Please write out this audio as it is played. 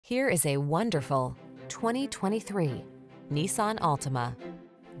Here is a wonderful 2023 Nissan Altima.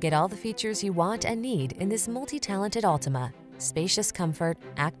 Get all the features you want and need in this multi-talented Altima. Spacious comfort,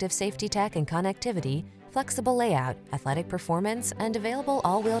 active safety tech and connectivity, flexible layout, athletic performance, and available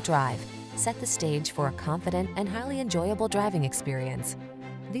all-wheel drive set the stage for a confident and highly enjoyable driving experience.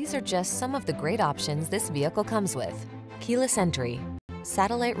 These are just some of the great options this vehicle comes with: keyless entry,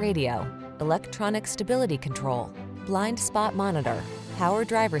 satellite radio, electronic stability control, blind spot monitor, power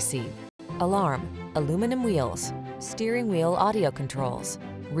driver seat, alarm, aluminum wheels, steering wheel audio controls,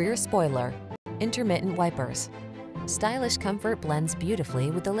 rear spoiler, intermittent wipers. Stylish comfort blends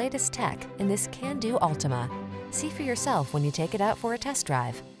beautifully with the latest tech in this can-do Altima. See for yourself when you take it out for a test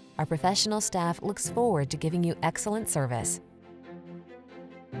drive. Our professional staff looks forward to giving you excellent service.